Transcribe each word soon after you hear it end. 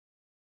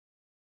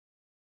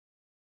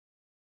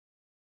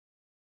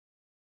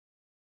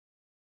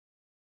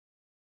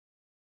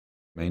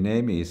My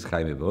name is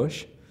Jaime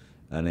Bosch,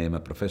 and I am a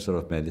professor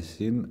of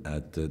medicine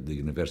at the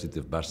University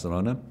of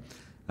Barcelona.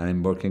 And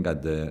I'm working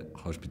at the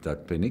hospital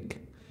clinic,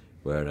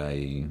 where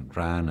I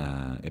run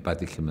a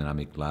hepatic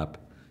hemodynamic lab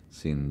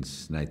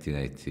since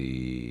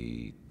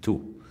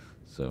 1982.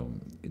 So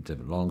it's a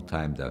long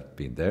time that I've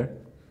been there,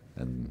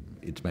 and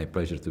it's my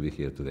pleasure to be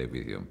here today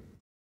with you.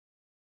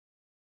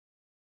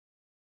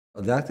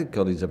 The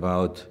article is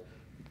about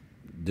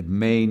the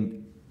main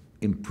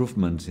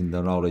improvements in the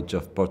knowledge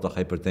of portal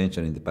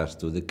hypertension in the past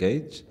 2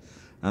 decades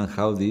and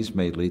how this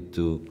may lead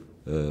to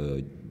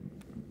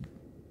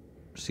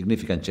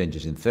significant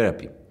changes in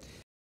therapy.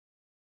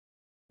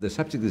 The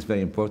subject is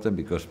very important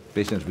because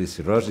patients with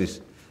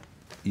cirrhosis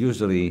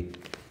usually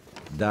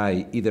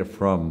die either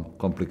from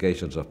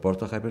complications of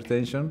portal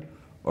hypertension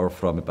or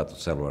from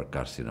hepatocellular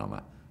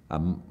carcinoma.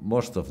 And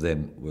most of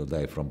them will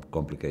die from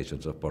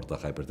complications of portal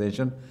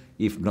hypertension,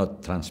 if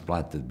not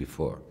transplanted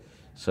before.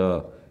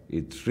 So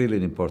it's really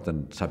an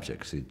important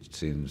subject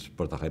since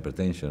portal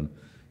hypertension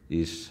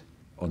is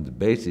on the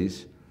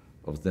basis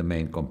of the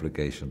main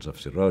complications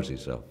of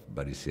cirrhosis, of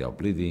variceal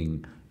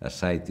bleeding,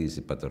 ascites,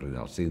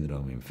 hepatorenal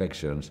syndrome,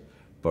 infections,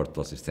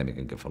 portal systemic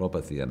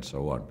encephalopathy, and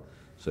so on.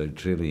 So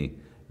it's really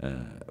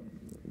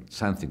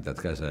something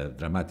that has a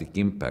dramatic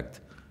impact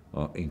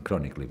in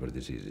chronic liver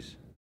diseases.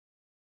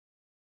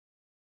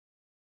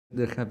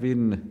 There have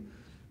been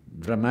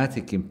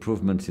dramatic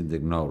improvements in the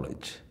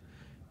knowledge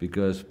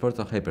because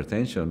portal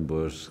hypertension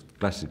was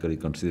classically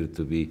considered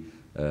to be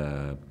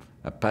a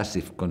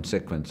passive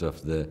consequence of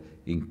the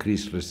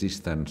increased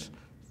resistance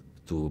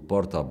to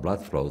portal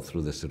blood flow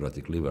through the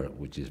cirrhotic liver,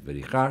 which is very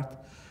hard,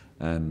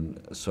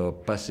 and so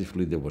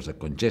passively there was a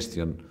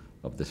congestion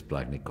of the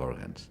splanchnic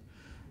organs.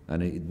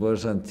 And it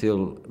was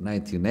until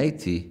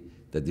 1980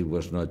 that it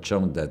was not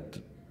shown that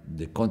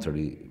the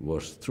contrary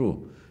was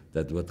true,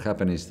 that what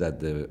happened is that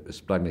the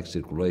splanchnic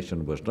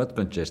circulation was not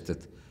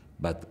congested,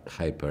 but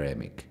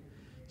hyperemic.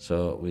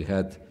 So we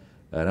had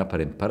an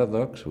apparent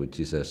paradox,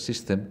 which is a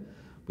system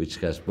which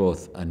has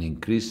both an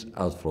increased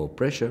outflow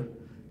pressure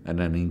and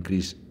an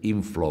increased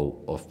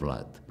inflow of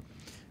blood.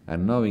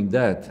 And knowing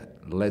that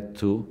led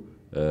to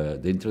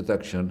the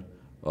introduction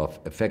of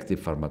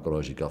effective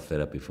pharmacological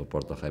therapy for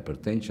portal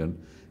hypertension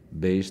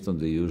based on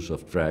the use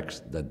of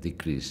drugs that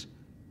decrease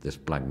the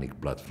splanchnic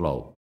blood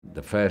flow.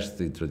 The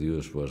first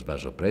introduced was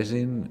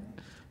vasopressin,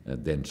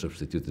 then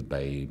substituted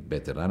by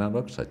better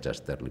analogs such as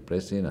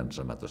terlipressin and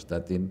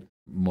somatostatin.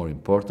 More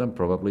important,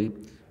 probably,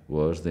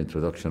 was the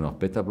introduction of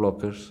beta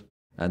blockers,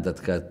 and that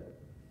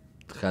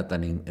had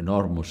an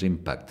enormous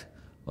impact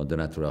on the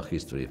natural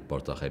history of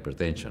portal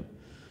hypertension.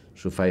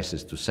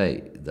 Suffices to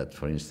say that,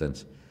 for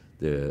instance,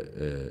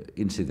 the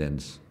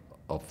incidence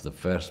of the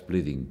first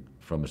bleeding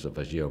from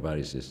esophageal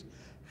varices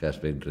has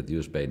been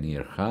reduced by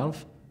near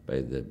half by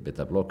the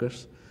beta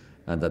blockers,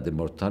 and that the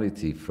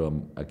mortality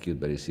from acute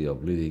variceal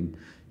bleeding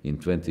in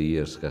 20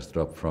 years has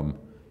dropped from,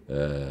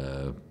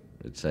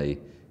 let's say,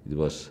 it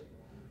was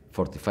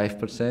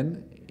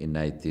 45% in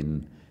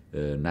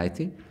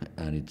 1990,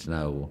 and it's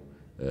now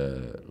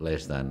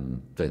less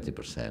than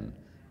 20%,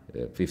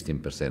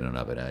 15% on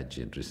average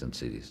in recent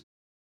series.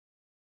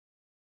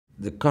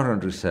 The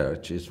current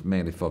research is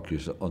mainly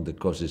focused on the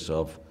causes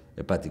of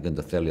hepatic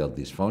endothelial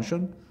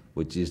dysfunction,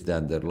 which is the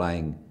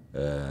underlying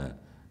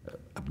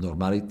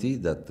abnormality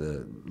that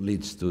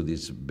leads to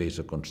this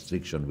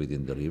vasoconstriction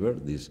within the liver,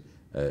 this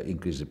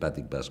increased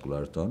hepatic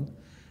vascular tone.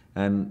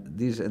 And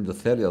this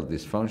endothelial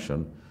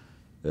dysfunction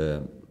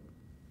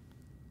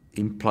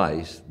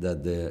implies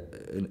that the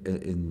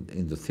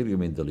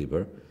endothelium in the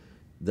liver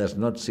does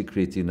not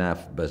secrete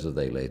enough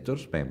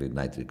vasodilators, mainly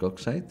nitric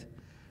oxide,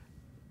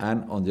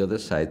 and on the other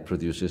side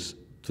produces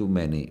too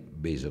many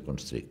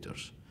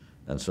vasoconstrictors.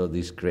 And so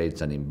this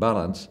creates an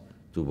imbalance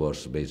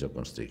towards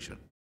vasoconstriction.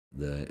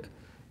 The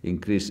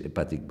increased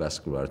hepatic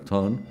vascular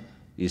tone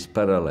is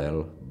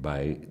parallel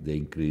by the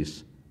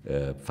increased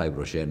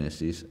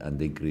fibrogenesis and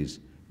the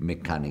increased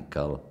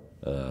mechanical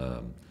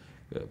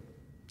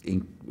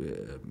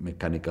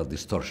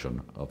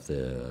distortion of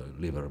the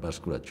liver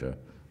vasculature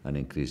and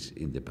increase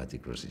in the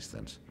hepatic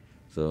resistance.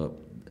 So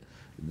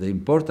the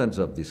importance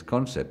of this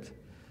concept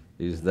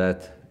is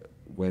that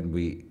when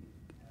we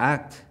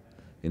act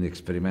in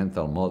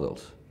experimental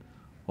models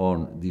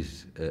on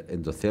this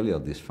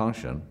endothelial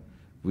dysfunction,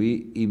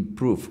 we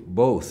improve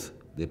both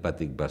the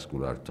hepatic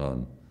vascular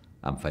tone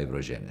and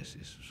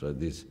fibrogenesis. So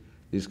this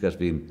has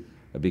been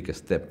a big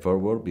step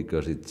forward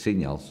because it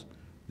signals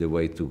the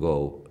way to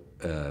go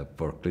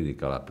for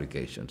clinical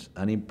applications.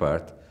 And in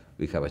part,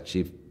 we have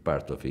achieved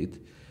part of it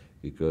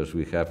because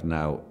we have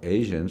now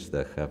agents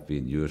that have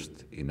been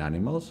used in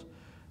animals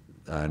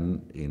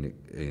and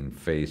in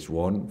phase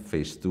 1,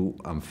 phase 2,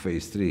 and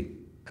phase 3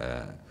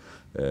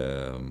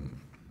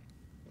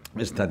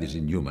 studies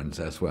in humans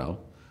as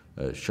well,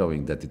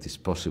 showing that it is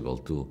possible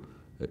to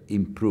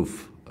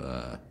improve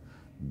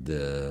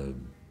the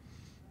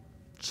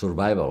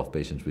survival of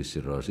patients with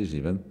cirrhosis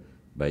even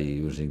by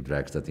using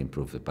drugs that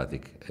improve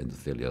hepatic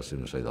endothelial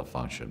sinusoidal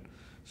function.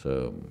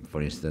 So,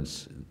 for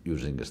instance,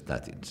 using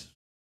statins.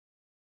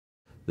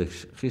 the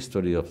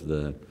history of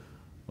the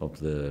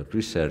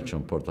research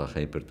on portal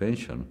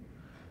hypertension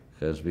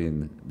has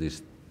been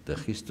the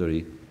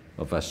history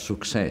of a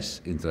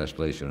success in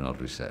translational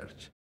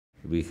research.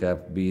 We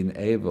have been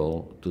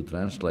able to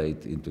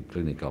translate into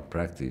clinical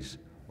practice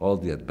all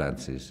the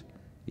advances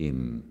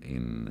in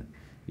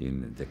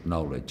the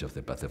knowledge of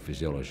the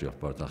pathophysiology of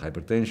portal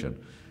hypertension.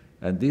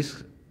 And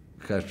this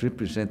has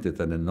represented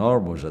an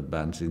enormous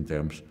advance in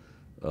terms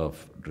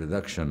of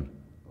reduction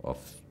of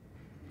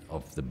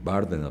the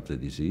burden of the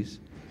disease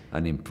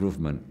and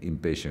improvement in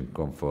patient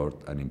comfort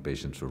and in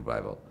patient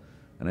survival.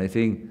 And I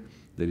think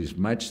there is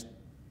much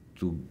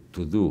to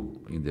do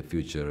in the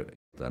future,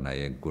 and I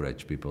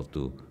encourage people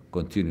to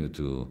continue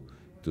to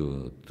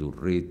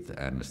read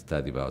and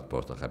study about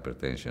portal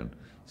hypertension,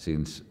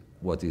 since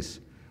what is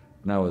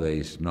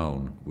nowadays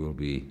known will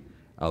be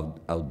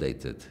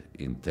outdated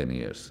in 10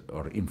 years,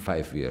 or in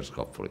 5 years,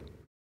 hopefully.